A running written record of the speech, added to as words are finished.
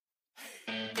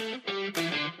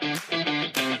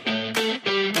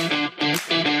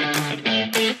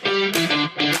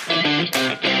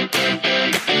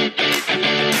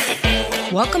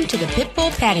welcome to the Pitbull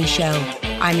Patty Show.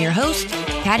 I'm your host,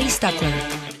 Patty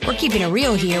Stuckler. We're keeping it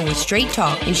real here with straight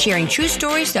talk and sharing true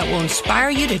stories that will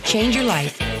inspire you to change your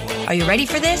life. Are you ready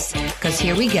for this? Because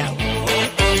here we go.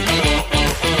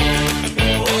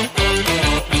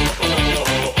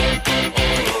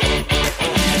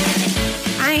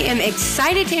 I am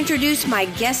excited to introduce my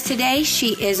guest today. She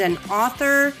is an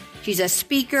author, she's a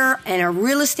speaker, and a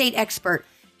real estate expert.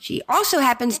 She also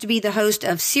happens to be the host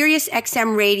of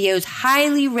SiriusXM Radio's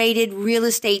highly rated real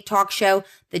estate talk show,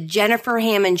 The Jennifer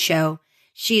Hammond Show.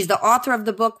 She's the author of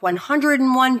the book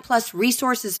 101 Plus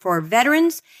Resources for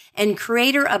Veterans and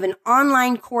creator of an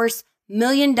online course, $1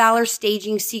 Million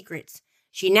Staging Secrets.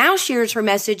 She now shares her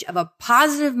message of a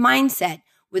positive mindset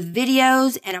with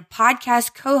videos and a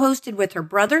podcast co-hosted with her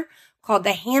brother called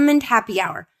the Hammond Happy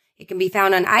Hour. It can be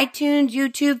found on iTunes,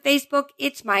 YouTube, Facebook.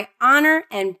 It's my honor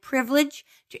and privilege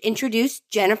to introduce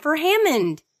Jennifer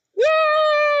Hammond. Yay!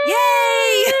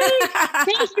 Yay!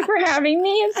 Thank you for having me.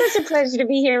 It's such a pleasure to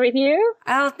be here with you.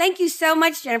 Oh, thank you so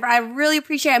much, Jennifer. I really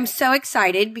appreciate it. I'm so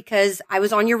excited because I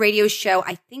was on your radio show,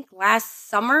 I think last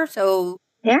summer. So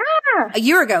yeah, a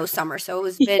year ago summer. So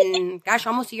it's been,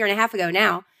 almost a year and a half ago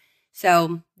now.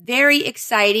 So very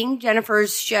exciting.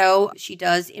 Jennifer's show she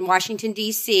does in Washington,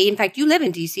 D.C. In fact, you live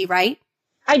in D.C., right?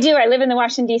 I do. I live in the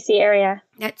Washington, D.C. area.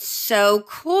 That's so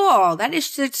cool. That is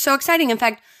so exciting. In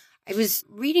fact, I was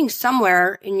reading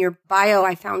somewhere in your bio,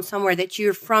 I found somewhere that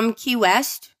you're from Key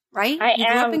West, right? I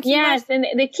am, yes. And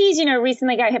the Keys,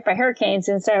 recently got hit by hurricanes.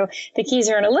 And so the Keys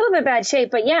are in a little bit bad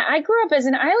shape. But yeah, I grew up as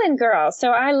an island girl.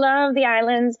 So I love the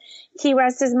islands. Key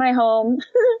West is my home.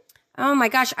 Oh my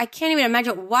gosh, I can't even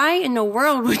imagine. Why in the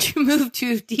world would you move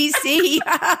to D.C.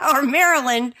 or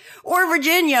Maryland or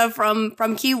Virginia from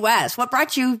Key West? What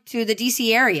brought you to the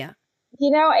D.C. area?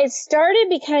 It started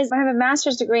because I have a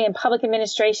master's degree in public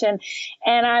administration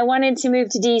and I wanted to move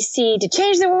to DC to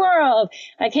change the world.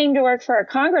 I came to work for a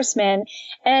congressman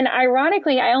and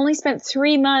ironically, I only spent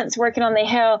 3 months working on the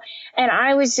Hill and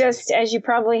I was just, as you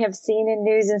probably have seen in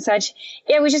news and such,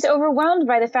 I was just overwhelmed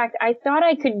by the fact I thought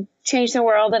I could change the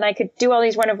world and I could do all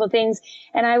these wonderful things.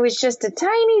 And I was just a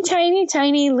tiny, tiny,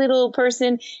 tiny little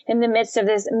person in the midst of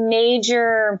this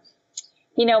major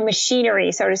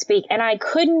machinery, so to speak. And I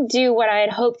couldn't do what I had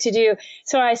hoped to do.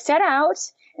 So I set out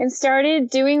and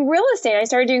started doing real estate. I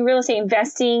started doing real estate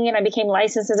investing and I became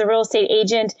licensed as a real estate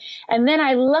agent. And then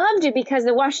I loved it because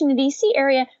the Washington, D.C.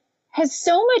 area has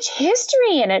so much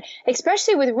history in it,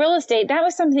 especially with real estate. That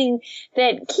was something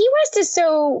that Key West is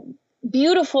so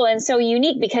beautiful and so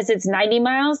unique because it's 90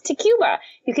 miles to Cuba.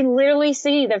 You can literally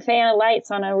see the fan of lights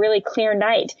on a really clear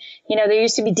night. There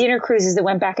used to be dinner cruises that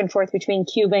went back and forth between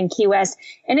Cuba and Key West,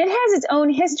 and it has its own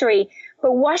history.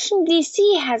 But Washington,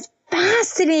 D.C. has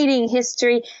fascinating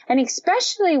history, and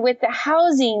especially with the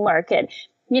housing market.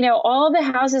 All the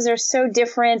houses are so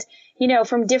different,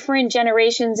 from different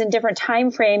generations and different time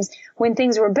frames when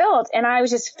things were built. And I was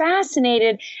just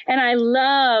fascinated, and I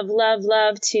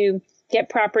love to get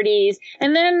properties.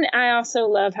 And then I also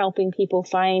love helping people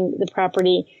find the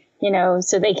property,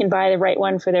 so they can buy the right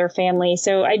one for their family.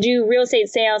 So I do real estate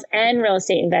sales and real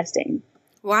estate investing.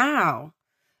 Wow.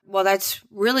 Well, that's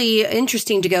really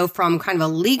interesting to go from kind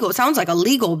of it sounds like a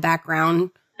legal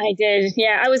background. I did.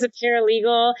 Yeah. I was a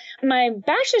paralegal. My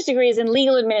bachelor's degree is in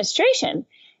legal administration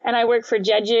and I work for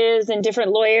judges and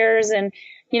different lawyers and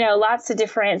lots of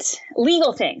different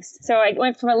legal things. So I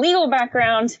went from a legal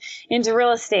background into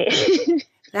real estate.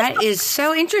 That is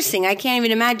so interesting. I can't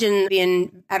even imagine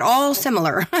being at all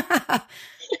similar.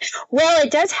 Well,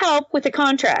 it does help with the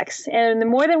contracts. And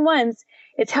more than once,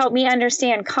 it's helped me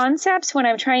understand concepts when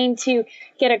I'm trying to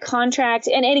get a contract.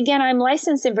 And again, I'm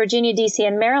licensed in Virginia, D.C.,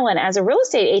 and Maryland as a real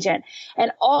estate agent.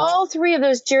 And all three of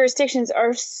those jurisdictions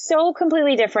are so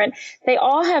completely different. They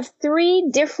all have 3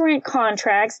 different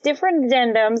contracts, different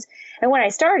addendums. And when I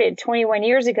started 21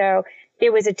 years ago,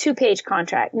 it was a 2-page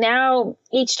contract. Now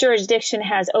each jurisdiction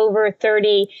has over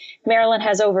 30. Maryland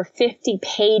has over 50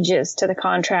 pages to the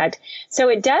contract. So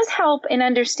it does help in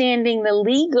understanding the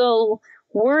legal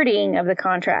wording of the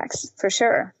contracts for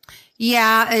sure.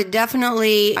 Yeah, it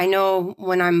definitely. I know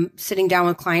when I'm sitting down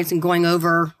with clients and going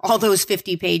over all those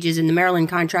 50 pages in the Maryland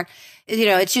contract,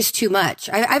 it's just too much.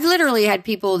 I've literally had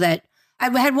people that I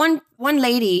had one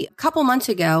lady a couple months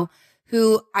ago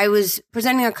who I was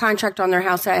presenting a contract on their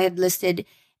house that I had listed,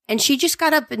 and she just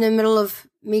got up in the middle of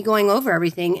me going over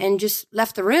everything and just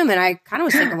left the room. And I kind of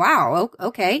was thinking, wow,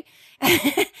 okay.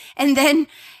 And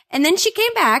then she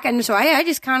came back. And so I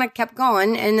just kind of kept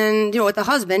going and then, with the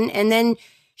husband. And then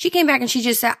she came back and she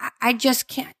just said, I just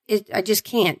can't. I just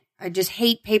can't. I just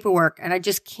hate paperwork and I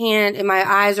just can't. And my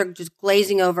eyes are just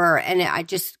glazing over and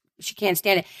she can't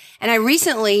stand it. And I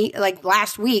recently, like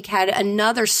last week, had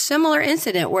another similar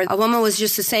incident where a woman was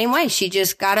just the same way. She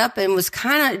just got up and was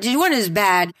she wasn't as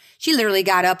bad. She literally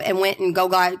got up and went and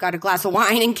got a glass of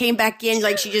wine and came back in.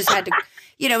 Like she just had to,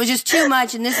 it was just too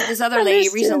much. And this other lady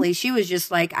recently, she was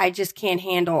just like, I just can't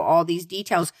handle all these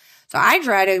details. So I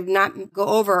try to not go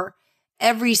over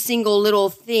every single little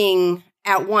thing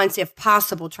at once, if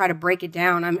possible. Try to break it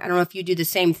down. I don't know if you do the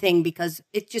same thing, because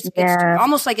it's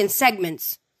almost like in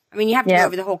segments. I mean, you have to go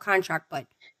over the whole contract, but.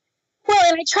 Well,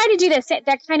 and I try to do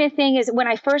that kind of thing is when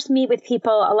I first meet with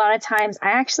people, a lot of times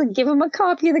I actually give them a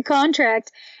copy of the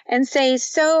contract and say,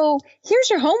 so here's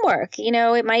your homework.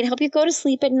 It might help you go to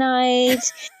sleep at night.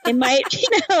 It might,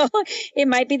 it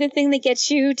might be the thing that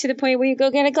gets you to the point where you go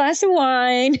get a glass of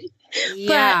wine.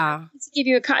 Yeah. But to give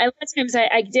you a lot of times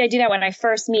I do that when I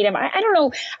first meet them. I don't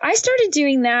know. I started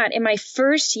doing that in my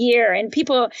first year, and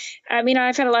people, I've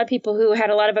had a lot of people who had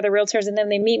a lot of other realtors, and then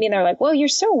they meet me and they're like, "Well, you're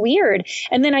so weird."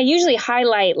 And then I usually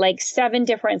highlight like 7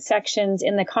 different sections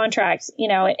in the contract,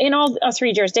 in all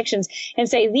 3 jurisdictions, and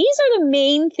say, these are the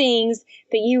main things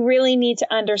that you really need to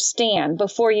understand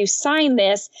before you sign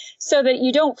this, so that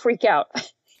you don't freak out.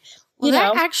 Well,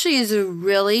 that actually is a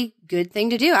really good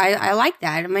thing to do. I like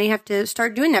that. I may have to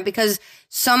start doing that, because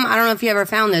I don't know if you ever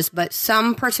found this, but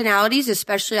some personalities,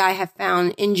 especially I have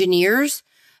found engineers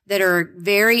that are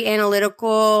very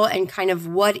analytical and kind of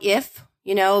what if,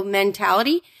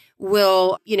 mentality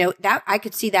will, that I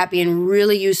could see that being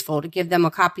really useful to give them a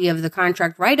copy of the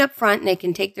contract right up front, and they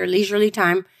can take their leisurely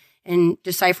time and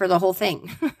decipher the whole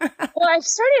thing. Well, I've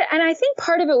started, and I think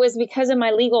part of it was because of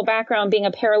my legal background, being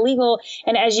a paralegal.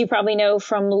 And as you probably know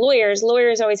from lawyers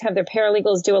always have their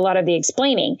paralegals do a lot of the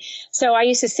explaining. So I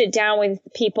used to sit down with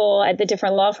people at the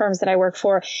different law firms that I work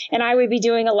for, and I would be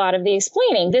doing a lot of the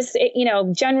explaining. This,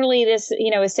 generally this,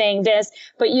 is saying this,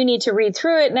 but you need to read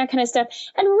through it and that kind of stuff.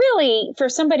 And really, for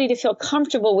somebody to feel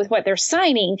comfortable with what they're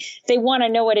signing, they want to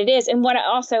know what it is. And what I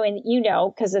also, and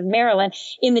because of Maryland,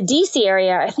 in the DC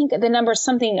area, I think the number is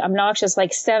something obnoxious,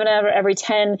 like 7 out of every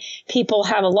 10 people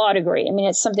have a law degree. I mean,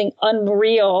 it's something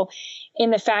unreal in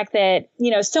the fact that,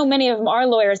 so many of them are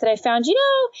lawyers that I found,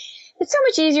 it's so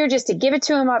much easier just to give it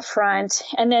to them up front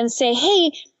and then say,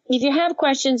 hey, if you have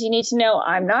questions, you need to know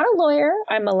I'm not a lawyer.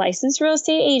 I'm a licensed real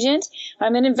estate agent.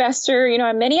 I'm an investor.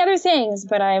 I'm many other things,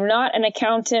 but I'm not an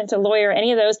accountant, a lawyer,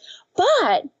 any of those.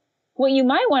 But what you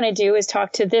might want to do is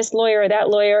talk to this lawyer or that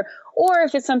lawyer, or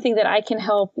if it's something that I can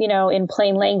help, in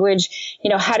plain language,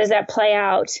 how does that play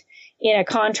out in a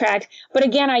contract? But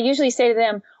again, I usually say to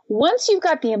them, once you've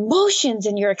got the emotions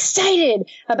and you're excited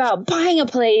about buying a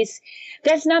place,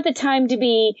 that's not the time to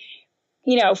be,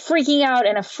 freaking out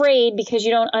and afraid because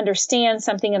you don't understand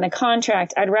something in the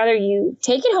contract. I'd rather you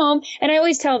take it home. And I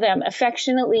always tell them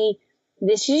affectionately,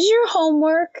 this is your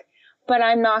homework, but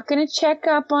I'm not going to check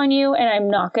up on you and I'm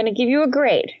not going to give you a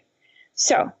grade.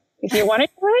 So if you want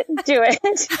to do it.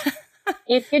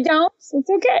 If you don't, it's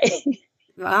okay.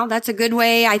 Well, that's a good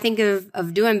way, I think,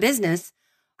 of doing business.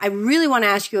 I really want to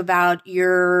ask you about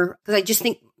because I just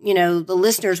think, the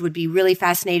listeners would be really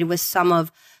fascinated with some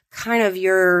of kind of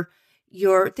your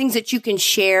things that you can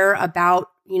share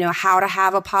about, how to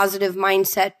have a positive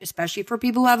mindset, especially for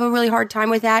people who have a really hard time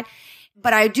with that.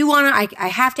 But I do want to, I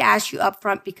have to ask you up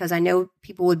front, because I know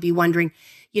people would be wondering,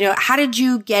 how did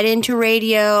you get into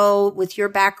radio with your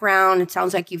background? It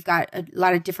sounds like you've got a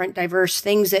lot of different diverse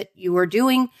things that you were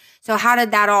doing. So how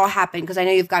did that all happen? Because I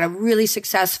know you've got a really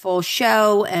successful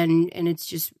show and it's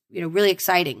just, really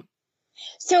exciting.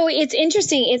 So it's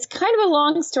interesting. It's kind of a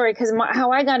long story because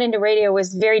how I got into radio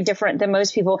was very different than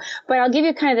most people. But I'll give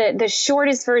you kind of the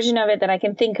shortest version of it that I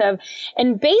can think of.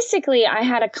 And basically, I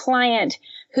had a client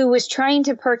who was trying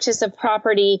to purchase a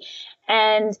property,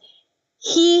 and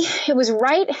it was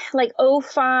right like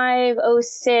 05,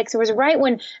 06. It was right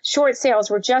when short sales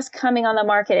were just coming on the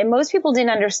market. And most people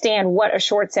didn't understand what a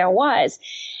short sale was.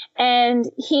 And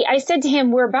I said to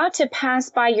him, we're about to pass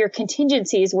by your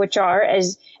contingencies, which are,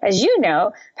 as you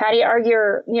know, Patty, are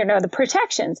the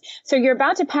protections. So you're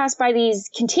about to pass by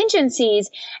these contingencies,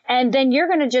 and then you're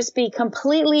going to just be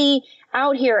completely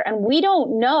out here. And we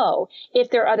don't know if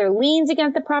there are other liens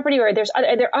against the property or there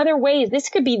are other ways. This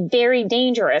could be very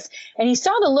dangerous. And he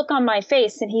saw the look on my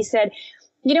face and he said,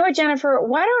 you know what, Jennifer,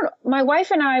 why don't my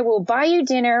wife and I will buy you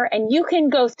dinner and you can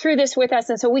go through this with us.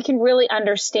 And so we can really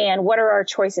understand what are our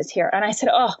choices here. And I said,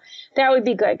 oh, that would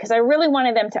be good. Because I really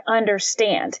wanted them to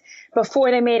understand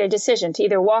before they made a decision to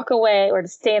either walk away or to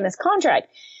stay in this contract.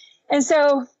 And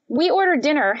so we ordered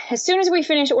dinner. As soon as we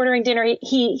finished ordering dinner,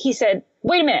 he said,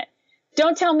 wait a minute,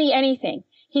 don't tell me anything.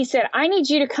 He said, I need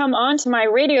you to come on to my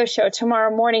radio show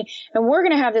tomorrow morning and we're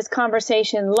going to have this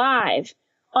conversation live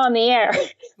on the air.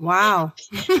 Wow.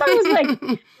 So I was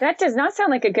like, that does not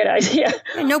sound like a good idea.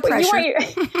 No pressure. You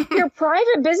want your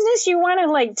private business, you want to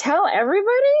like tell everybody?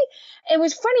 It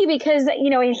was funny because,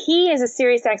 he is a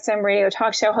SiriusXM radio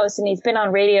talk show host, and he's been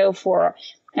on radio for,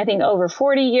 I think, over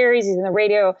 40 years. He's in the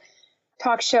Radio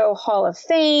Talk Show Hall of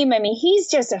Fame. I mean, he's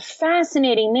just a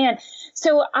fascinating man.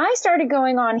 So I started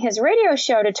going on his radio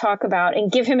show to talk about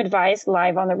and give him advice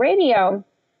live on the radio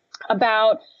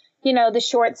about, the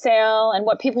short sale and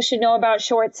what people should know about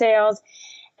short sales.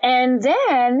 And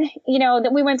then,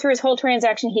 that we went through his whole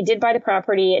transaction. He did buy the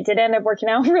property. It did end up working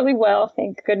out really well,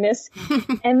 thank goodness.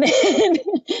 And then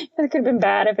it could have been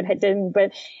bad if it didn't.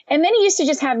 And then he used to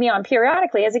just have me on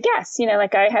periodically as a guest,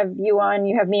 like I have you on,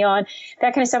 you have me on,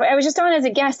 that kind of stuff. I was just on as a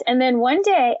guest. And then one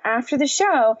day after the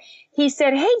show, he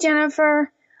said, "Hey,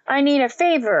 Jennifer, I need a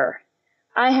favor.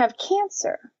 I have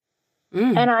cancer."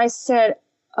 And I said,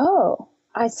 "Oh."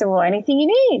 I said, "Well, anything you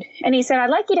need." And he said, "I'd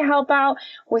like you to help out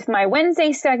with my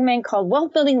Wednesday segment called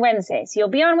Wealth Building Wednesdays. You'll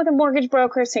be on with a mortgage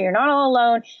broker, so you're not all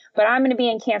alone, but I'm going to be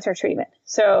in cancer treatment.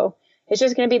 So it's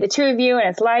just going to be the two of you, and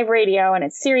it's live radio, and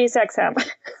it's SiriusXM."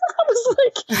 I was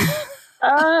like,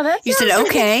 that you said,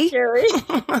 okay. Scary.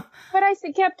 But I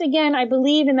kept again, I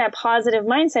believe in that positive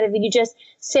mindset of you just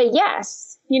say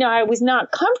yes. I was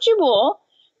not comfortable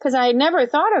because I had never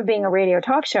thought of being a radio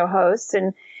talk show host,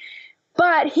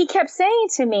 but he kept saying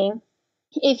to me,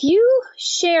 if you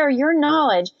share your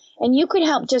knowledge and you could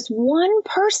help just one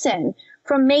person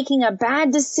from making a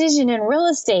bad decision in real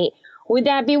estate, would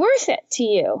that be worth it to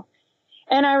you?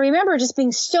 And I remember just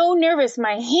being so nervous,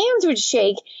 my hands would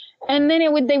shake, and then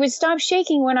they would stop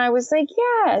shaking when I was like,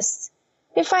 yes,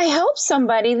 if I help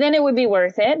somebody, then it would be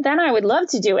worth it. Then I would love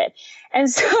to do it. And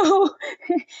so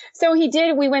he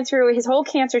did. We went through his whole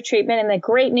cancer treatment, and the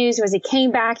great news was he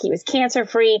came back. He was cancer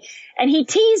free, and he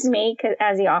teased me,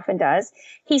 as he often does.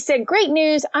 He said, "Great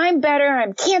news. I'm better.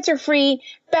 I'm cancer free.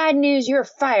 Bad news. You're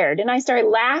fired." And I started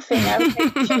laughing. I was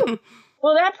like, "Phew,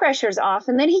 well, that pressure's off."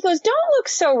 And then he goes, "Don't look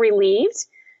so relieved.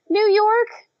 New York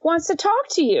wants to talk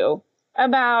to you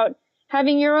about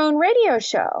having your own radio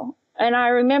show." And I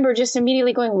remember just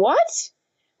immediately going, "What?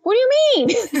 What do you mean?"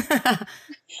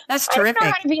 That's terrific. I don't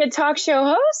know how to be a talk show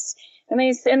host. And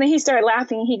then he started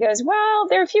laughing. He goes, "Well,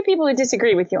 there are a few people who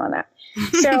disagree with you on that.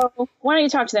 So why don't you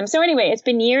talk to them?" So anyway, it's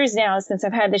been years now since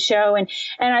I've had the show, and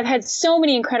I've had so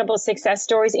many incredible success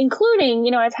stories,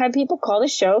 including, I've had people call the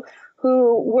show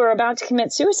who were about to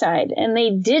commit suicide, and they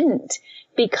didn't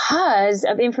because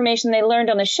of information they learned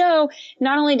on the show.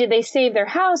 Not only did they save their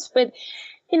house, but,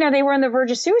 they were on the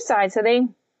verge of suicide.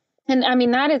 And I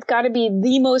mean, that has got to be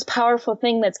the most powerful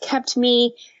thing that's kept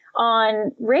me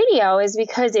on radio, is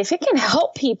because if it can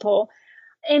help people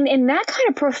in that kind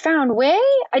of profound way,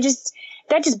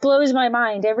 that just blows my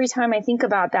mind every time I think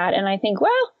about that. And I think,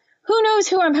 well, who knows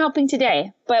who I'm helping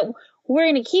today, but we're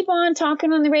going to keep on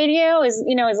talking on the radio as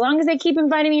long as they keep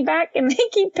inviting me back and they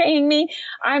keep paying me,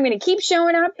 I'm going to keep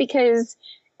showing up because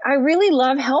I really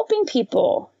love helping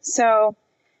people. So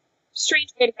strange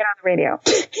way to get on the radio.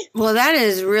 Well, that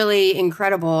is really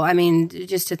incredible. I mean,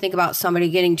 just to think about somebody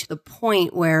getting to the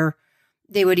point where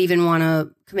they would even want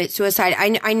to commit suicide.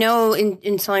 I know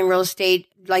in selling real estate,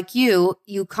 like you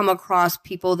come across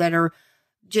people that are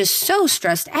just so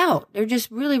stressed out. They're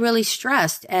just really, really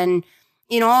stressed, and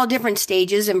in all different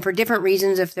stages and for different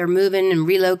reasons, if they're moving and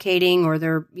relocating or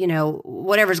they're,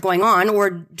 whatever's going on, or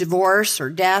divorce or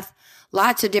death,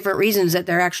 lots of different reasons that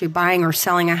they're actually buying or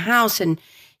selling a house. And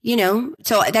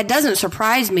so that doesn't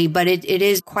surprise me, but it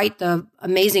is quite the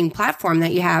amazing platform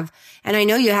that you have. And I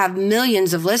know you have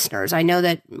millions of listeners. I know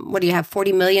that, what do you have,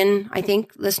 40 million, I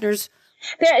think, listeners?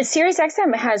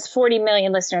 SiriusXM has 40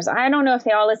 million listeners. I don't know if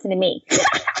they all listen to me.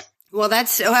 Well,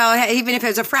 even if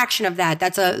it's a fraction of that,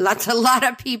 that's a lot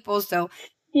of people. So,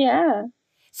 yeah.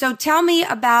 So tell me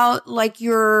about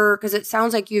because it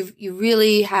sounds like you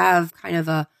really have kind of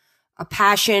a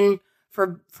passion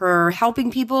for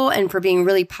helping people and for being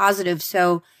really positive.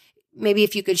 So maybe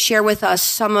if you could share with us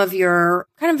some of your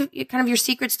kind of your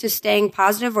secrets to staying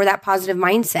positive, or that positive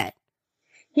mindset.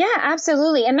 Yeah,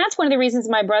 absolutely. And that's one of the reasons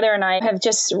my brother and I have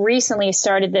just recently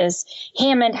started this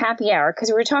Hammond happy hour, because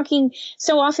we're talking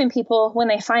so often people, when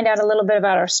they find out a little bit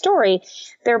about our story,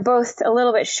 they're both a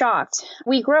little bit shocked.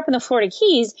 We grew up in the Florida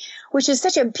Keys, which is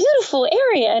such a beautiful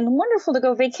area and wonderful to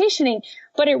go vacationing,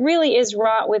 but it really is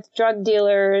wrought with drug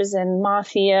dealers and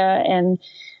mafia and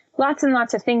lots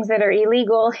of things that are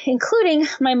illegal, including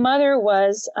my mother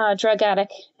was a drug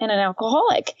addict and an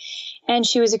alcoholic, and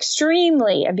she was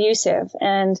extremely abusive.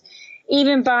 And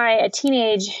even by a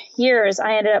teenage years,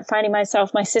 I ended up finding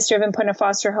myself, my sister had been put in a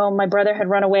foster home, my brother had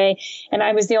run away, and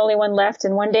I was the only one left.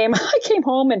 And one day I came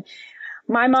home and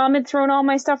my mom had thrown all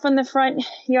my stuff in the front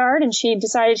yard and she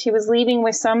decided she was leaving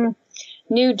with some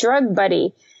new drug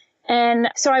buddy. And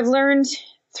so I've learned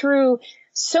through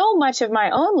so much of my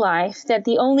own life that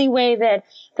the only way that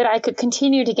I could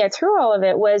continue to get through all of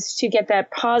it was to get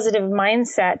that positive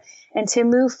mindset and to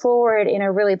move forward in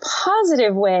a really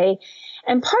positive way.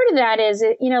 And part of that is,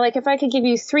 like if I could give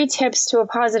you 3 tips to a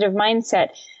positive mindset,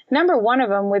 number one of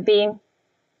them would be,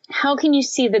 how can you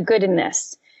see the good in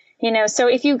this? So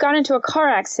if you got into a car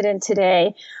accident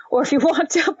today, or if you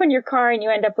walked up in your car and you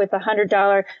end up with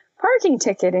 $100 parking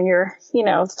ticket and you're,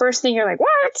 first thing you're like,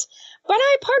 what? But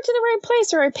I parked in the right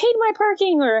place, or I paid my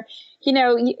parking, or,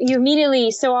 you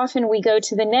immediately, so often we go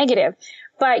to the negative.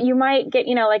 But you might get,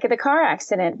 like at the car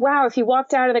accident. Wow, if you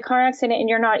walked out of the car accident and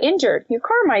you're not injured, your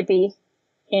car might be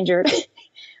injured,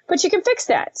 but you can fix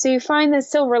that. So you find the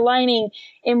silver lining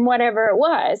in whatever it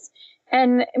was.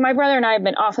 And my brother and I have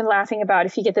been often laughing about,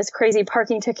 if you get this crazy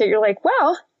parking ticket, you're like,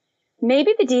 well,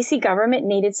 maybe the DC government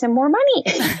needed some more money.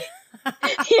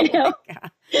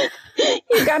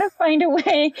 You got to find a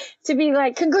way to be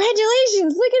like,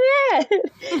 congratulations, look at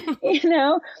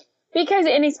that. Because,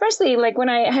 and especially like when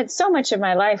I had so much of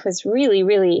my life was really,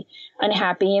 really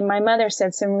unhappy. And my mother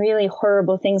said some really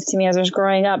horrible things to me as I was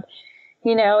growing up,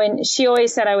 and she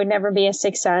always said I would never be a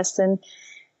success. And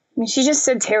I mean, she just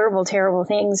said terrible, terrible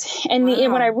things. And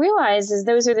what I realized is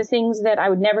those are the things that I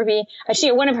would never be.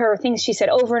 One of her things she said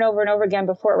over and over and over again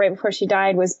right before she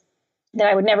died was that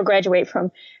I would never graduate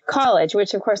from college,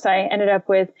 which of course I ended up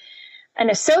with an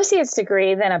associate's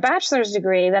degree, then a bachelor's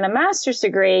degree, then a master's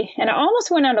degree. And I almost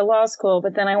went on to law school,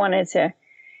 but then I wanted to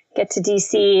get to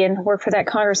DC and work for that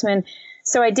congressman.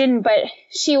 So I didn't, but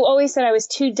she always said I was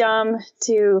too dumb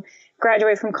to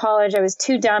graduate from college. I was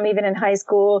too dumb even in high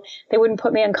school. They wouldn't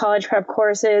put me on college prep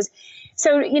courses.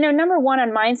 So, number one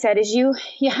on mindset is you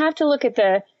have to look at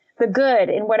the good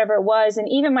in whatever it was. And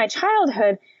even my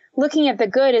childhood, looking at the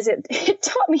good is it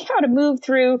taught me how to move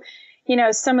through,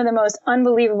 some of the most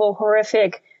unbelievable,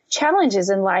 horrific challenges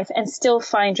in life and still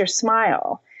find your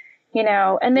smile,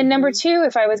 and then number two,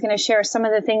 if I was going to share some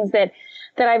of the things that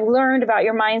I've learned about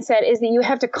your mindset is that you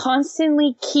have to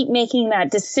constantly keep making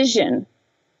that decision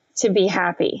to be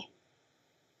happy,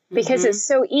 because it's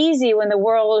so easy when the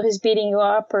world is beating you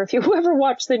up, or if you ever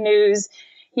watch the news,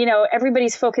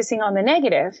 everybody's focusing on the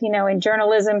negative. In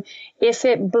journalism, if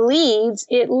it bleeds,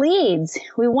 it leads.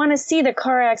 We want to see the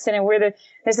car accident where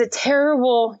there's a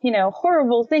terrible,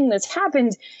 horrible thing that's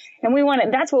happened.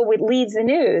 And that's what leads the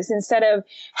news, instead of,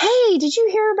 hey, did you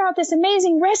hear about this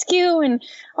amazing rescue and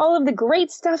all of the great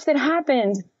stuff that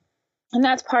happened? And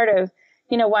that's part of,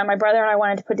 why my brother and I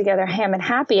wanted to put together Hammond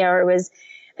Happy Hour was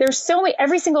there's so many,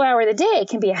 every single hour of the day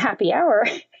can be a happy hour.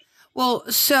 Well,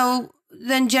 so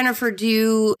then, Jennifer, do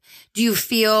you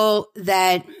feel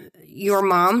that your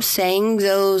mom saying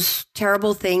those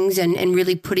terrible things and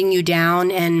really putting you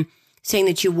down and saying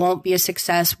that you won't be a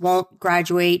success, won't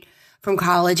graduate from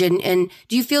college, and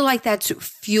do you feel like that's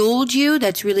fueled you,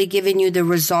 that's really given you the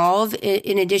resolve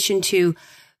in addition to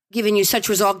giving you such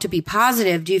resolve to be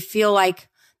positive? Do you feel like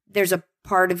there's a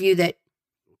part of you that,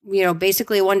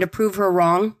 basically wanted to prove her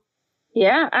wrong?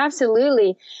 Yeah,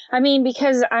 absolutely. I mean,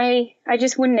 because I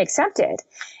just wouldn't accept it.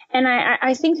 And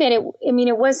I think that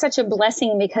it was such a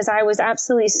blessing because I was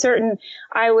absolutely certain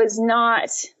I was not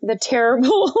the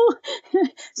terrible,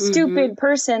 stupid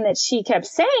person that she kept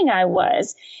saying I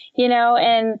was,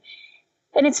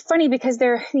 and it's funny because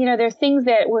there are things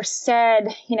that were said,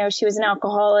 she was an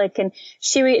alcoholic and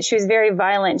she was very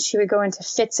violent. She would go into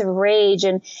fits of rage.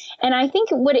 And I think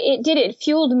what it did, it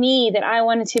fueled me that I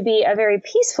wanted to be a very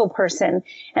peaceful person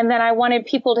and that I wanted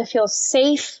people to feel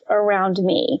safe around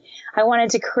me. I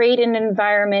wanted to create an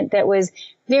environment that was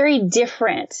very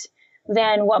different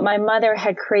than what my mother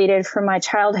had created from my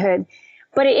childhood.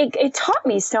 But it taught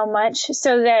me so much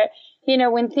so that,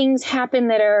 when things happen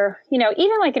that are,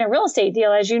 even like in a real estate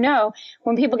deal, as you know,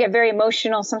 when people get very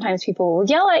emotional, sometimes people will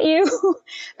yell at you.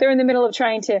 They're in the middle of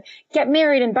trying to get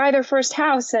married and buy their first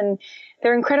house and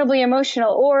they're incredibly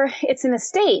emotional. Or it's an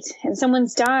estate and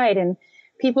someone's died and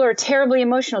people are terribly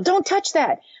emotional. Don't touch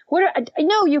that.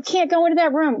 No, you can't go into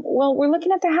that room. Well, we're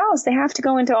looking at the house. They have to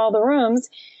go into all the rooms,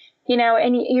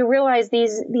 and you realize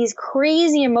these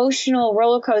crazy emotional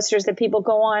roller coasters that people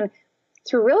go on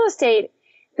through real estate.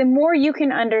 The more you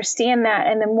can understand that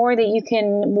and the more that you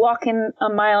can walk in a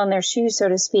mile in their shoes, so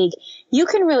to speak, you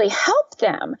can really help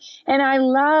them. And I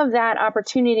love that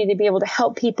opportunity to be able to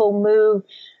help people move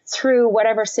through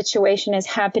whatever situation is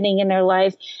happening in their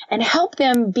life and help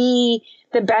them be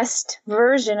the best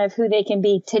version of who they can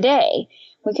be today.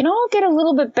 We can all get a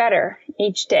little bit better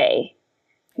each day,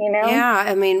 Yeah.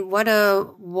 I mean, what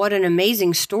an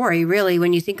amazing story, really,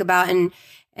 when you think about, and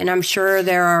I'm sure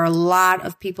there are a lot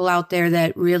of people out there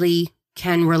that really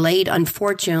can relate,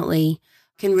 unfortunately,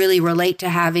 can really relate to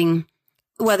having,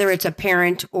 whether it's a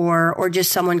parent or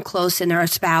just someone close in their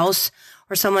spouse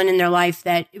or someone in their life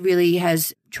that really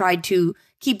has tried to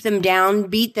keep them down,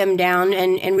 beat them down,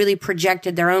 and really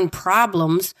projected their own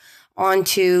problems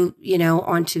onto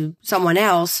someone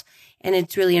else. And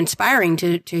it's really inspiring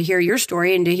to hear your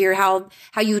story and to hear how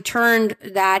you turned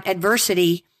that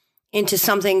adversity into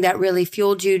something that really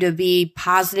fueled you to be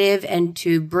positive and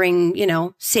to bring,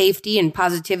 safety and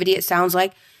positivity, it sounds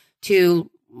like, to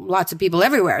lots of people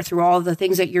everywhere through all the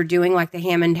things that you're doing, like the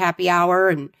Hammond Happy Hour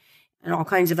and all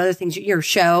kinds of other things, your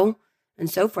show and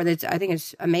so forth. I think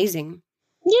it's amazing.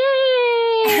 Yay!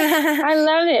 I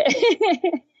love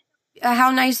it.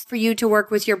 How nice for you to work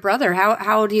with your brother.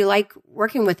 How do you like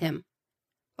working with him?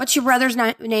 What's your brother's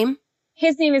name?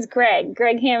 His name is Greg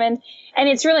Hammond. And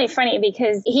it's really funny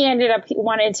because he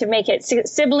wanted to make it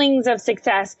siblings of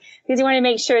success because he wanted to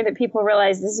make sure that people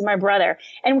realize this is my brother.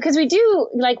 And because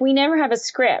we never have a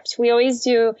script. We always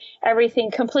do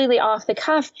everything completely off the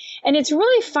cuff. And it's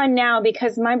really fun now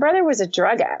because my brother was a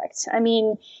drug addict. I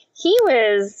mean, he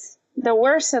was the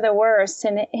worst of the worst.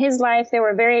 And his life, there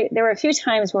were a few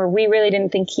times where we really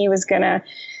didn't think he was going to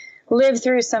live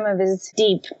through some of his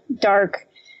deep, dark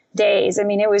days. I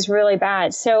mean, it was really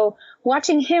bad. So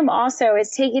watching him also,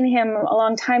 it's taken him a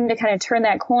long time to kind of turn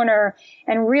that corner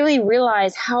and really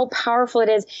realize how powerful it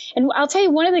is. And I'll tell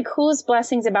you, one of the coolest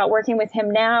blessings about working with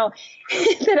him now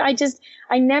that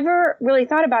I never really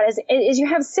thought about is you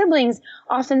have siblings.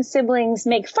 Often siblings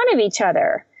make fun of each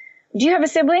other. Do you have a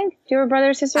sibling? Do you have a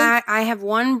brother or sister? I have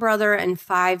one brother and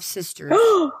 5 sisters.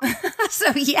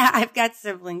 So yeah, I've got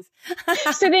siblings.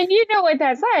 So then you know what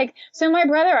that's like. So my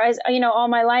brother, all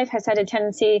my life has had a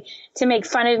tendency to make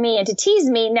fun of me and to tease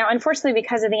me. Now, unfortunately,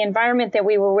 because of the environment that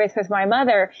we were with my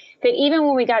mother, that even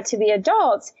when we got to be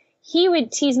adults, he would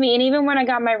tease me. And even when I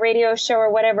got my radio show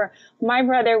or whatever, my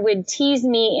brother would tease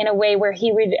me in a way where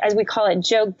he would, as we call it,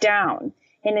 joke down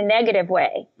in a negative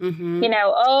way. Mm-hmm.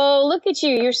 Oh, look at you.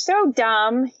 You're so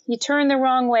dumb. You turned the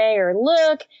wrong way, or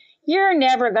look, you're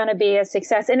never going to be a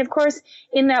success. And of course,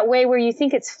 in that way where you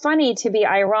think it's funny to be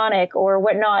ironic or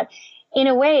whatnot, in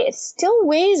a way, it still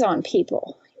weighs on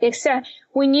people. Except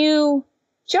when you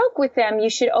joke with them,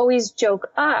 you should always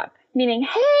joke up, meaning,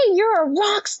 hey, you're a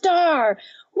rock star.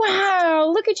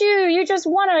 Wow, look at you. You just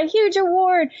won a huge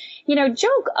award.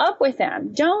 Joke up with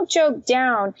them. Don't joke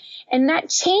down. And that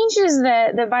changes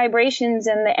the vibrations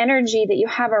and the energy that you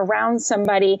have around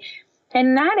somebody.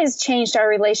 And that has changed our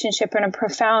relationship in a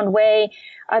profound way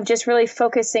of just really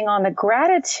focusing on the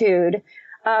gratitude.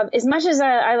 As much as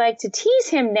I like to tease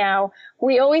him now,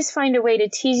 we always find a way to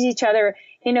tease each other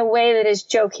in a way that is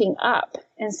joking up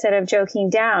instead of joking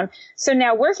down. So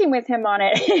now working with him on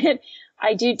it,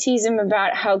 I do tease him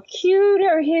about how cute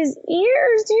are his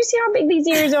ears. Do you see how big these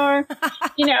ears are?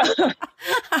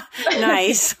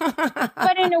 Nice.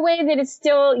 But in a way that it's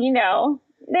still,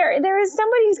 there is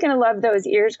somebody who's going to love those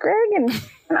ears, Greg. And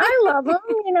I love them.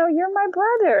 You're my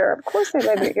brother. Of course I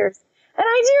love your ears. And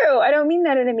I do. I don't mean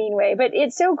that in a mean way. But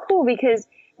it's so cool because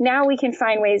now we can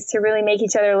find ways to really make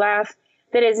each other laugh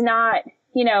that is not,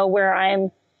 where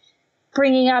I'm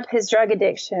bringing up his drug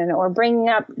addiction or bringing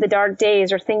up the dark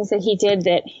days or things that he did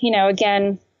that,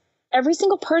 again, every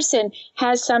single person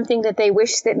has something that they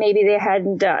wish that maybe they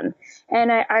hadn't done. And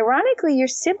ironically, your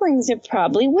siblings have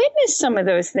probably witnessed some of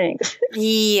those things.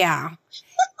 Yeah.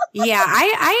 Yeah.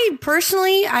 I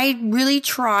personally, I really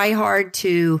try hard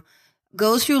to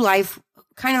go through life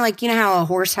kind of like, how a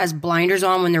horse has blinders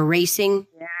on when they're racing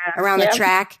around the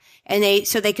track, and they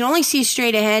can only see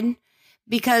straight ahead,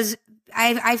 because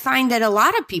I find that a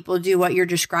lot of people do what you're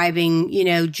describing,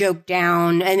 joke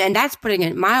down, and that's putting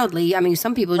it mildly. I mean,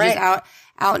 some people just out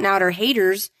and out are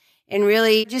haters and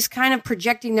really just kind of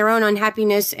projecting their own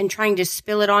unhappiness and trying to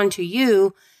spill it onto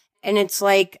you. And it's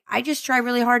like, I just try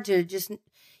really hard to just,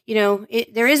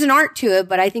 there is an art to it,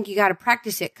 but I think you got to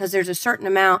practice it, because there's a certain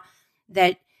amount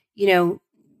that,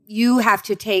 you have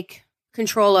to take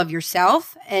control of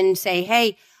yourself and say,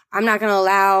 hey, I'm not going to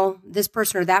allow this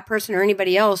person or that person or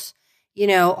anybody else,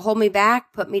 hold me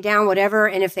back, put me down, whatever.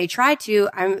 And if they try to,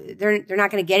 they're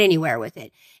not going to get anywhere with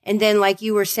it. And then, like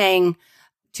you were saying,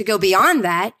 to go beyond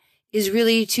that is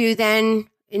really to then,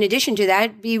 in addition to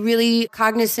that, be really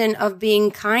cognizant of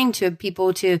being kind to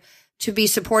people, to be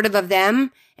supportive of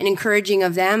them and encouraging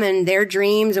of them and their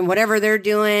dreams and whatever they're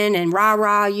doing, and rah,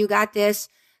 rah, you got this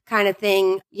kind of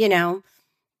thing,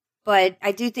 But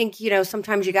I do think,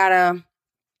 sometimes you got to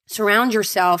surround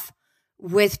yourself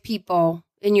with people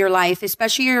in your life,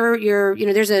 especially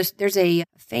there's a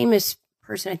famous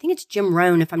person, I think it's Jim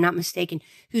Rohn, if I'm not mistaken,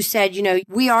 who said,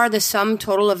 we are the sum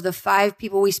total of the 5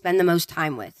 people we spend the most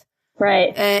time with.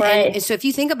 Right. Right. And so if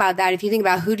you think about that, if you think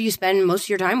about who do you spend most of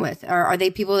your time with, are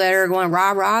they people that are going,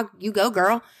 rah, rah, you go,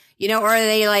 girl, or are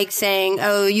they like saying,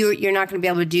 oh, you're not going to be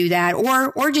able to do that,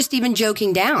 or just even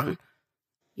joking down,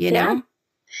 know?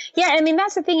 Yeah, I mean,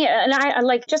 that's the thing. And I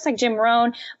like, just like Jim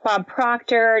Rohn, Bob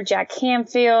Proctor, Jack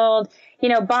Canfield,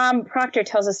 Bob Proctor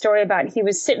tells a story about he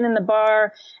was sitting in the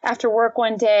bar after work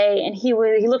one day and he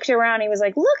looked around and he was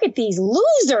like, look at these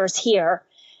losers here.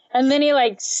 And then he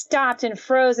like stopped and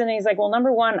froze and he's like, well,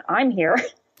 number one, I'm here.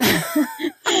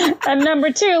 And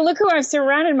number two, look who I've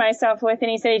surrounded myself with. And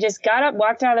he said he just got up,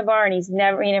 walked out of the bar and he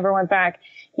never went back.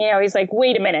 He's like,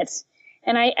 wait a minute.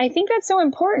 And I think that's so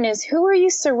important is who are you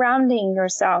surrounding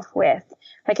yourself with?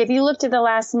 Like if you looked at the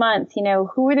last month,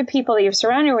 who are the people that you've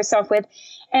surrounded yourself with?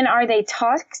 And are they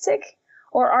toxic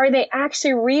or are they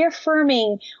actually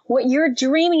reaffirming what you're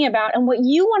dreaming about and what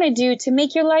you want to do to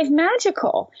make your life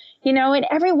magical? And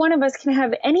every one of us can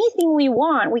have anything we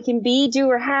want. We can be, do,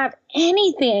 or have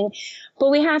anything, but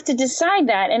we have to decide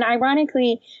that. And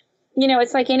ironically,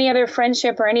 it's like any other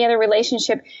friendship or any other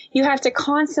relationship. You have to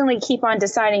constantly keep on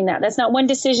deciding that. That's not one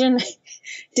decision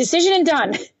and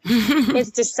done.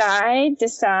 It's decide.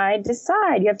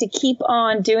 You have to keep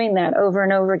on doing that over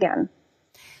and over again.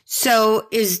 So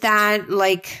what's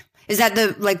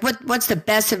the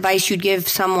best advice you'd give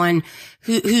someone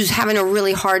who's having a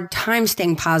really hard time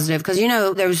staying positive? Because,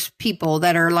 there's people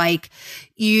that are like,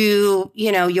 you'll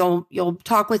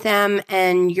talk with them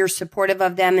and you're supportive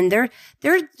of them and they're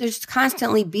just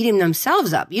constantly beating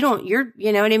themselves up. You know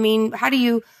what I mean?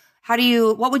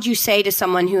 What would you say to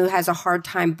someone who has a hard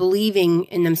time believing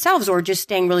in themselves or just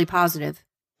staying really positive?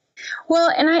 Well,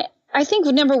 and I think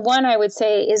number one, I would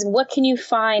say is what can you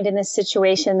find in this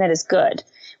situation that is good?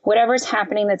 Whatever's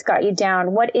happening that's got you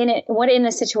down, what in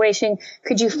the situation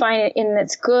could you find in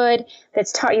that's good,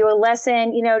 that's taught you a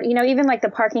lesson? Even like the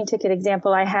parking ticket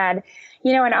example I had,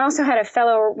 and I also had a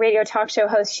fellow radio talk show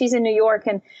host. She's in New York.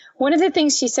 And one of the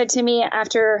things she said to me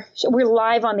after we're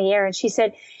live on the air, and she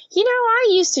said, I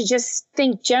used to just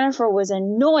think Jennifer was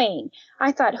annoying.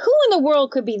 I thought, who in the world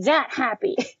could be that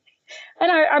happy?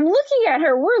 And I'm looking at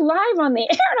her, we're live on the air.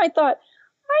 And I thought,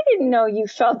 I didn't know you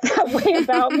felt that way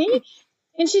about me.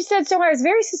 And she said, so I was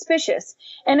very suspicious.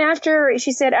 And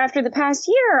she said, after the past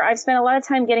year, I've spent a lot of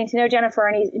time getting to know Jennifer.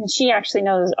 And she actually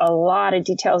knows a lot of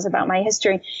details about my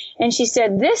history. And she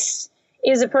said, this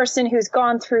is a person who's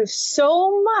gone through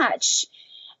so much.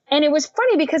 And it was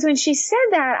funny because when she said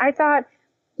that, I thought,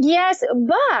 yes,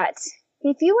 but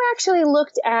if you actually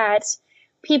looked at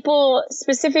people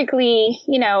specifically,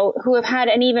 who have had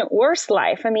an even worse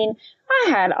life. I mean, I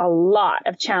had a lot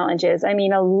of challenges. I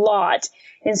mean, a lot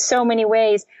in so many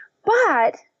ways.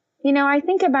 But, I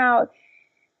think about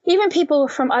even people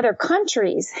from other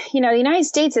countries. The United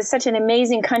States is such an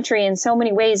amazing country in so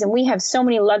many ways, and we have so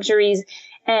many luxuries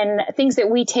and things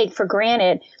that we take for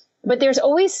granted. But there's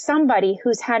always somebody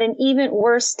who's had an even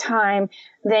worse time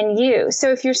than you.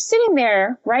 So if you're sitting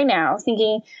there right now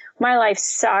thinking, my life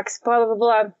sucks, blah, blah,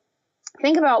 blah,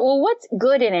 think about, well, what's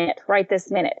good in it right this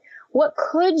minute? What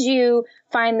could you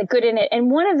find the good in it?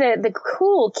 And one of the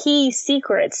cool key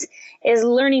secrets is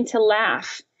learning to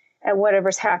laugh at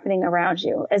whatever's happening around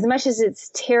you. As much as it's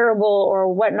terrible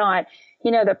or whatnot,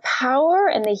 the power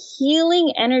and the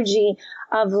healing energy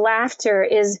of laughter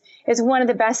is one of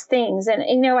the best things. And,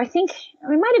 I think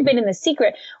we might have been in The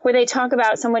Secret where they talk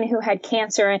about someone who had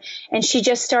cancer and she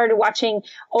just started watching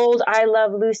old I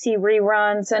Love Lucy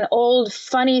reruns and old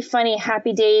funny,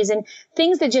 Happy Days and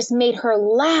things that just made her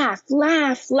laugh.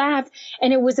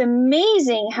 And it was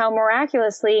amazing how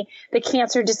miraculously the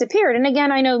cancer disappeared. And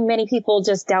again, I know many people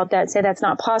just doubt that, say that's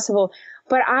not possible.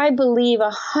 But I believe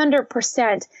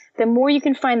 100% the more you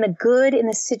can find the good in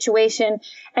the situation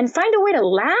and find a way to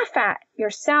laugh at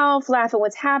yourself, laugh at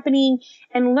what's happening,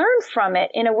 and learn from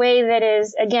it in a way that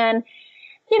is, again,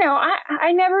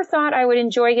 I never thought I would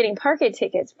enjoy getting parking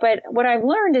tickets. But what I've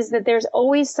learned is that there's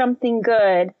always something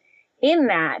good in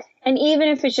that. And even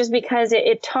if it's just because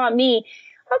it taught me,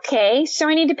 okay, so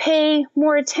I need to pay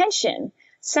more attention.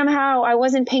 Somehow I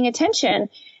wasn't paying attention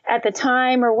at the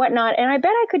time or whatnot. And I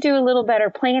bet I could do a little better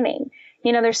planning.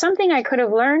 There's something I could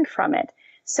have learned from it.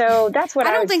 So that's what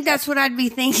I don't think that's what I'd be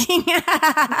thinking.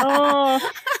 Oh,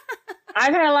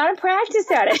 I've had a lot of practice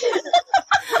at it.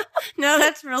 No,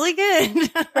 that's really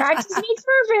good. Practice makes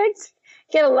perfect.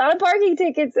 get a lot of parking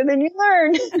tickets and then you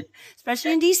learn.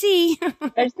 Especially in DC.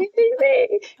 Especially in DC.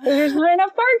 There's not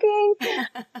enough parking.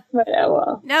 But oh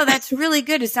well. No, that's really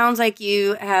good. It sounds like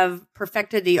you have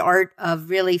perfected the art of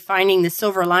really finding the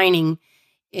silver lining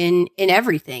in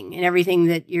everything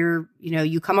that you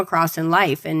come across in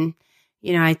life. And,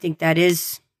 I think that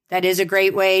is a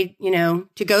great way,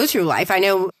 to go through life. I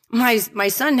know my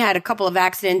son had a couple of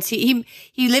accidents. He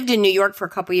lived in New York for a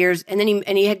couple of years, and then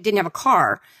he didn't have a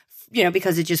car,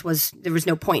 because there was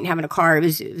no point in having a car. It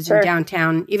was Sure. in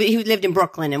downtown. He lived in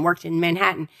Brooklyn and worked in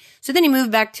Manhattan. So then he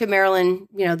moved back to Maryland,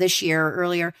 this year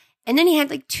earlier. And then he had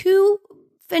like 2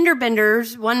 fender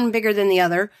benders, one bigger than the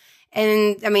other.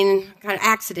 And kind of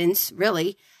accidents,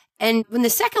 really. And when the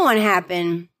second one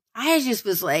happened, I just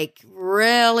was like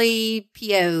really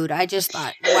PO'd. I just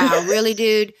thought, wow, really,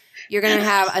 dude, you're going to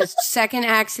have a second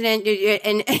accident.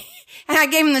 And I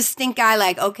gave him the stink eye,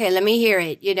 like, okay, let me hear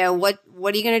it. What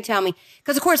are you going to tell me?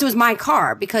 Because of course it was my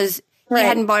car, because he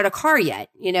hadn't bought a car yet.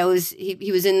 He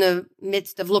was in the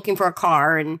midst of looking for a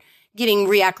car and getting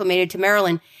reacclimated to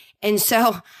Maryland. And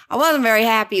so I wasn't very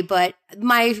happy, but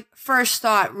my first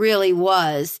thought really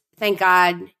was, thank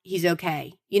God he's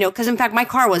okay. Because in fact, my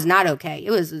car was not okay. It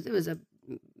was a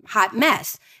hot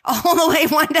mess all the way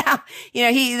one down.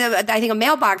 I think a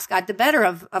mailbox got the better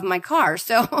of my car.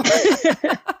 So, so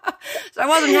I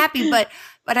wasn't happy, but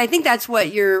I think that's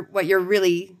what you're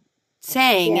really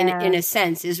saying in a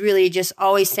sense, is really just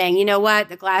always saying, you know what,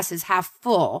 the glass is half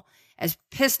full. As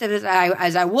pissed as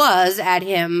I was at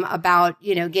him about,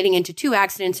 getting into 2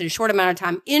 accidents in a short amount of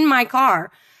time in my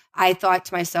car, I thought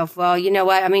to myself, well, you know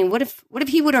what? What if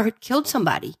he would have killed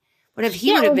somebody? What if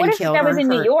he would have been killed? That was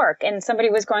in hurt? New York and somebody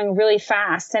was going really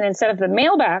fast, and instead of the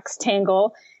mailbox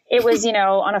tangle, it was,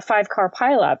 on a 5-car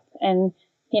pileup, and,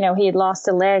 he had lost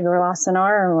a leg or lost an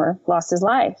arm or lost his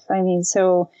life.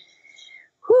 So,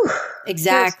 whew,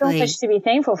 exactly. There's so much to be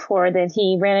thankful for that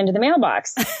he ran into the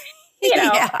mailbox.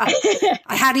 Yeah.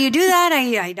 How do you do that?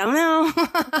 I don't know.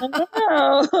 I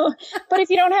don't know. But if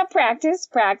you don't have practice.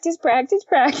 Well,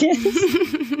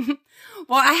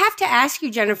 I have to ask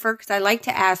you, Jennifer, because I like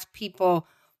to ask people,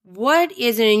 what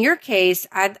is, and in your case,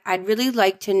 I'd really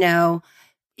like to know,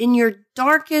 in your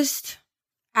darkest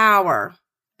hour,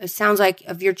 it sounds like,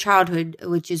 of your childhood,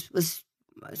 which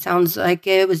sounds like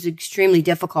it was extremely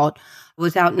difficult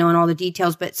without knowing all the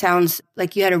details, but it sounds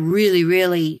like you had a really,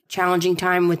 really challenging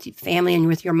time with your family and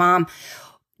with your mom.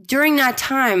 During that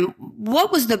time,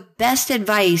 what was the best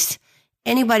advice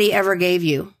anybody ever gave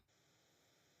you?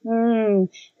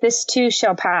 This too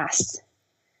shall pass.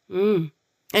 And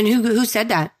who said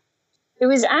that? It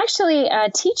was actually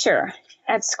a teacher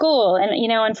at school. And,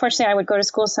 unfortunately I would go to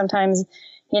school sometimes,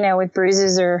 with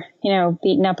bruises or,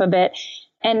 beaten up a bit,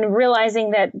 and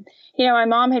realizing that, my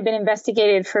mom had been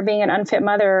investigated for being an unfit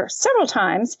mother several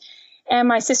times. And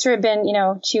my sister had been,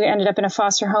 she ended up in a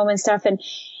foster home and stuff. And,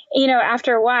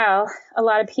 after a while, a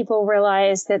lot of people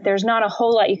realize that there's not a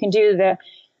whole lot you can do.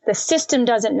 The system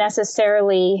doesn't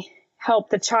necessarily help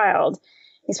the child,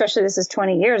 especially this is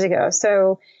 20 years ago.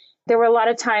 So there were a lot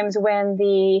of times when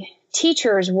the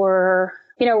teachers were,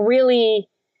 really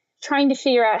trying to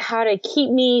figure out how to keep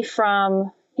me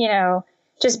from,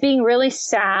 just being really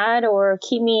sad, or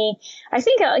keep me, I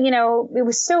think, it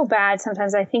was so bad.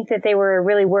 Sometimes I think that they were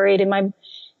really worried. And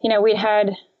we'd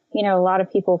had, a lot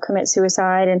of people commit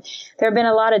suicide, and there have been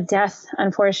a lot of death,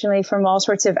 unfortunately, from all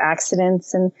sorts of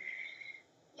accidents and,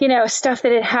 stuff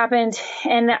that had happened.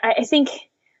 And I think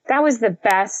that was the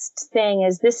best thing,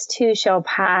 is this too shall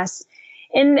pass.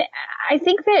 And I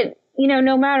think that,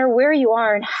 no matter where you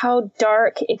are and how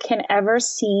dark it can ever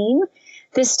seem,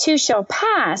 this too shall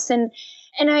pass. And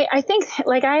I think,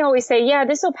 like I always say, yeah,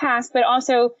 this will pass, but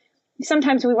also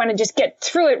sometimes we want to just get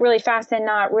through it really fast and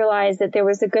not realize that there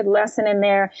was a good lesson in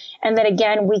there. And that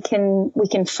again, we can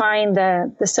find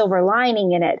the silver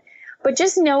lining in it. But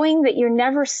just knowing that you're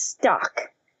never stuck.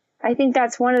 I think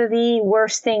that's one of the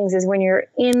worst things, is when you're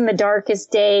in the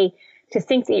darkest day, to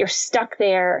think that you're stuck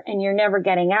there and you're never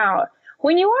getting out,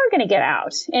 when you are going to get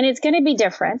out, and it's going to be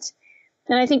different.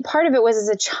 And I think part of it was, as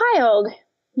a child,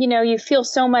 you feel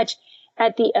so much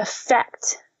at the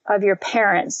effect of your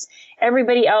parents.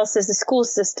 Everybody else is the school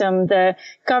system, the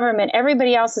government,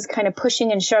 everybody else is kind of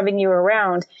pushing and shoving you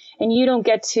around, and you don't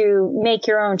get to make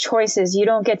your own choices. You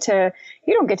don't get to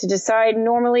decide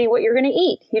normally what you're going to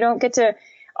eat. You don't get to,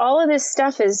 all of this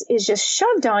stuff is just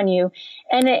shoved on you.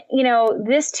 And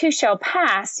this too shall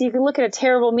pass. You can look at a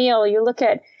terrible meal. You look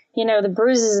at, the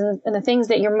bruises and the things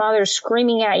that your mother's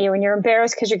screaming at you, and you're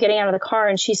embarrassed because you're getting out of the car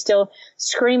and she's still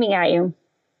screaming at you.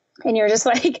 And you're just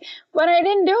like, but I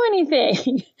didn't do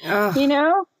anything,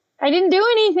 I didn't do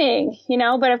anything,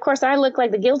 but of course I look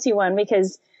like the guilty one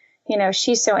because,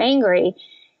 she's so angry.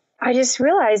 I just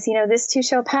realized, this too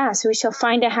shall pass. We shall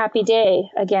find a happy day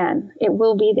again. It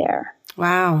will be there.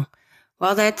 Wow.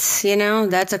 Well, that's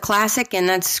a classic, and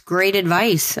that's great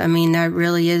advice. I mean, that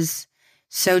really is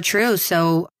so true.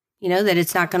 So, that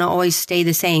it's not going to always stay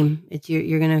the same.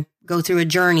 You're going to go through a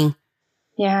journey.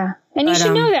 Yeah. And you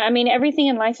should know that. I mean, everything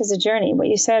in life is a journey. What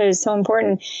you said is so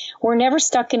important. We're never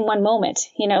stuck in one moment.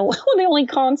 The only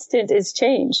constant is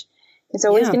change. It's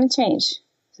always going to change.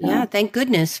 So. Yeah. Thank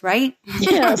goodness, right?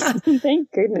 Yes.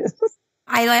 Thank goodness.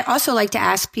 I also like to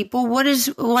ask people,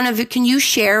 can you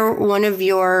share one of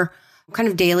your kind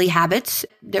of daily habits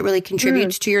that really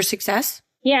contributes to your success?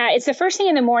 Yeah. It's the first thing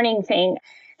in the morning thing.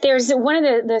 There's one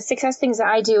of the success things that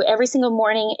I do every single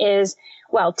morning is,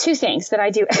 two things that I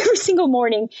do every single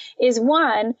morning is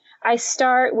one, I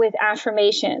start with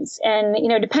affirmations. And,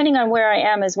 depending on where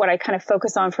I am is what I kind of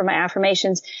focus on for my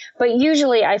affirmations. But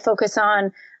usually I focus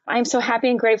on, I'm so happy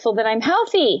and grateful that I'm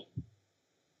healthy,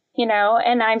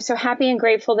 and I'm so happy and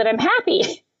grateful that I'm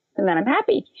happy. And then I'm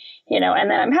happy, and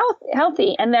then I'm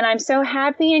healthy. And then I'm so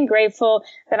happy and grateful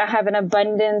that I have an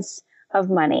abundance of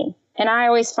money. And I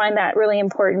always find that really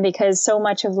important because so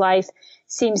much of life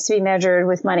seems to be measured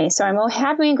with money. So I'm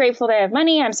happy and grateful that I have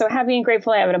money. I'm so happy and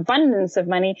grateful that I have an abundance of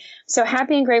money. So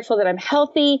happy and grateful that I'm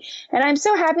healthy. And I'm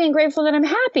so happy and grateful that I'm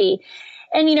happy.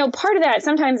 And, part of that,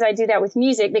 sometimes I do that with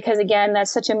music because, again,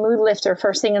 that's such a mood lifter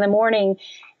first thing in the morning.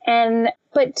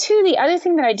 But two, the other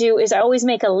thing that I do is I always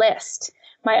make a list.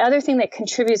 My other thing that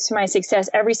contributes to my success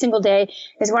every single day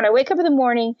is when I wake up in the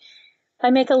morning, I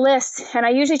make a list, and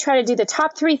I usually try to do the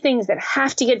top 3 things that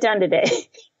have to get done today.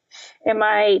 Am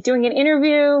I doing an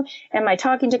interview? Am I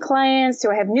talking to clients? Do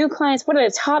I have new clients? What are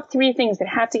the top 3 things that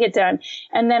have to get done?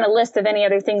 And then a list of any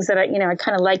other things that I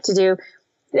kind of like to do,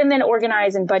 and then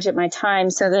organize and budget my time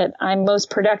so that I'm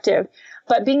most productive.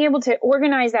 But being able to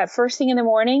organize that first thing in the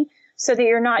morning so that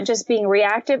you're not just being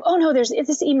reactive. Oh no, there's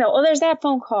this email. Oh, there's that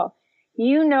phone call.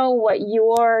 You know what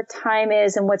your time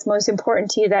is and what's most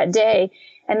important to you that day.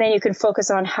 And then you can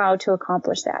focus on how to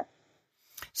accomplish that.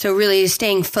 So really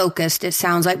staying focused, it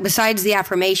sounds like, besides the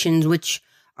affirmations, which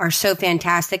are so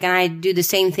fantastic. And I do the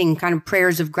same thing, kind of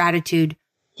prayers of gratitude.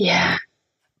 Yeah.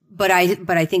 But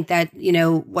I think that,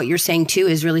 what you're saying too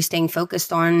is really staying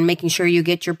focused on making sure you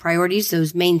get your priorities,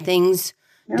 those main things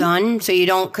done. So you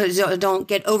don't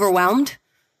get overwhelmed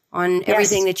on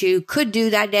everything that you could do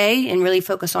that day, and really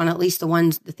focus on at least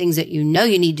the things that you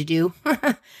need to do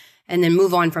and then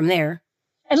move on from there.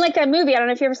 And like that movie, I don't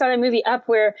know if you ever saw that movie Up,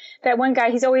 where that one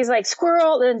guy, he's always like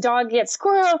squirrel, and the dog gets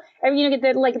squirrel. And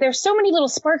there's so many little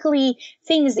sparkly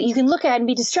things that you can look at and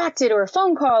be distracted, or a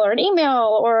phone call or an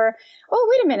email, or, oh,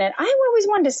 wait a minute, I always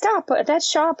wanted to stop at that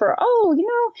shop, or,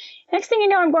 next thing you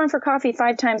know, I'm going for coffee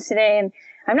 5 times today and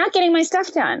I'm not getting my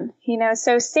stuff done,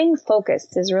 so staying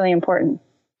focused is really important.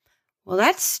 Well,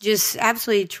 that's just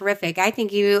absolutely terrific. I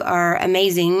think you are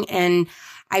amazing. And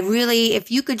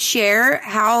if you could share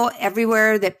how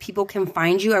everywhere that people can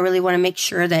find you, I really want to make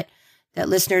sure that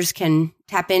listeners can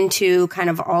tap into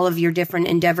kind of all of your different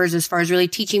endeavors as far as really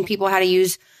teaching people how to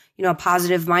use, a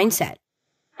positive mindset.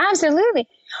 Absolutely.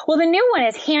 Well, the new one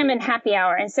is Hammond Happy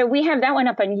Hour. And so we have that one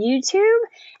up on YouTube,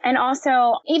 and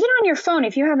also even on your phone.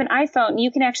 If you have an iPhone,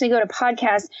 you can actually go to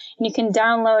podcast and you can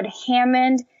download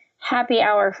Hammond Happy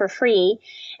Hour for free.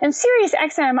 And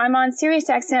SiriusXM, I'm on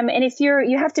SiriusXM, and if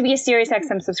you have to be a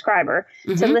SiriusXM subscriber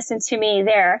to listen to me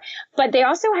there. But they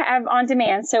also have on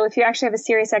demand. So if you actually have a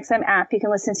SiriusXM app, you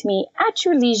can listen to me at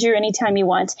your leisure anytime you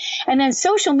want. And then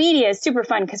social media is super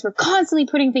fun because we're constantly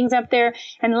putting things up there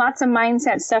and lots of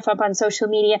mindset stuff up on social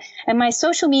media. And my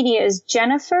social media is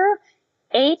Jennifer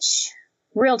H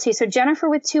Realty. So Jennifer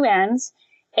with 2 N's,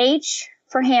 H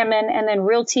for Hammond, and then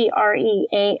Realty, REALTY,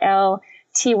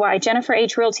 Jennifer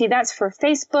H Realty. That's for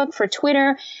Facebook, for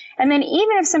Twitter. And then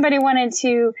even if somebody wanted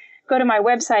to go to my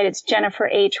website, it's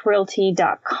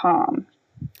jenniferhrealty.com.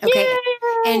 Okay. Yay!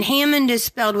 And Hammond is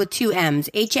spelled with 2 M's,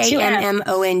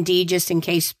 Hammond, just in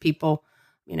case people,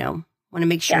 want to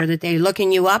make sure that they're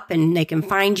looking you up and they can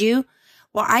find you.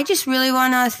 Well, I just really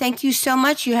want to thank you so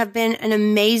much. You have been an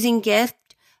amazing gift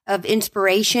of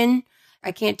inspiration.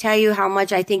 I can't tell you how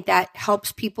much I think that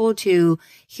helps people to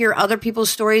hear other people's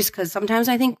stories, because sometimes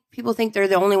I think people think they're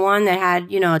the only one that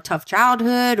had, a tough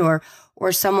childhood or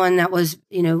someone that was,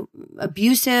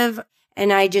 abusive.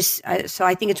 And so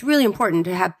I think it's really important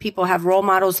to have people have role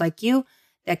models like you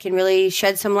that can really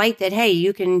shed some light that, hey,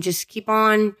 you can just keep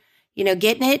on,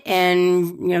 getting it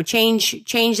and,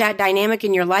 change that dynamic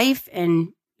in your life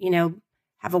and,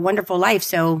 have a wonderful life.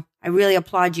 So I really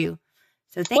applaud you.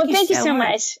 So thank you so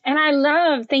much. And I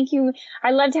love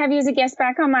to have you as a guest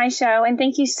back on my show. And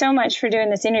thank you so much for doing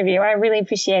this interview. I really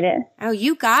appreciate it. Oh,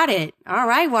 you got it. All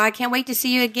right. Well, I can't wait to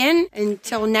see you again.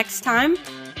 Until next time,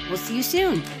 we'll see you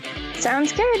soon.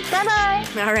 Sounds good. Bye-bye.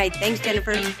 All right. Thanks,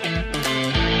 Jennifer.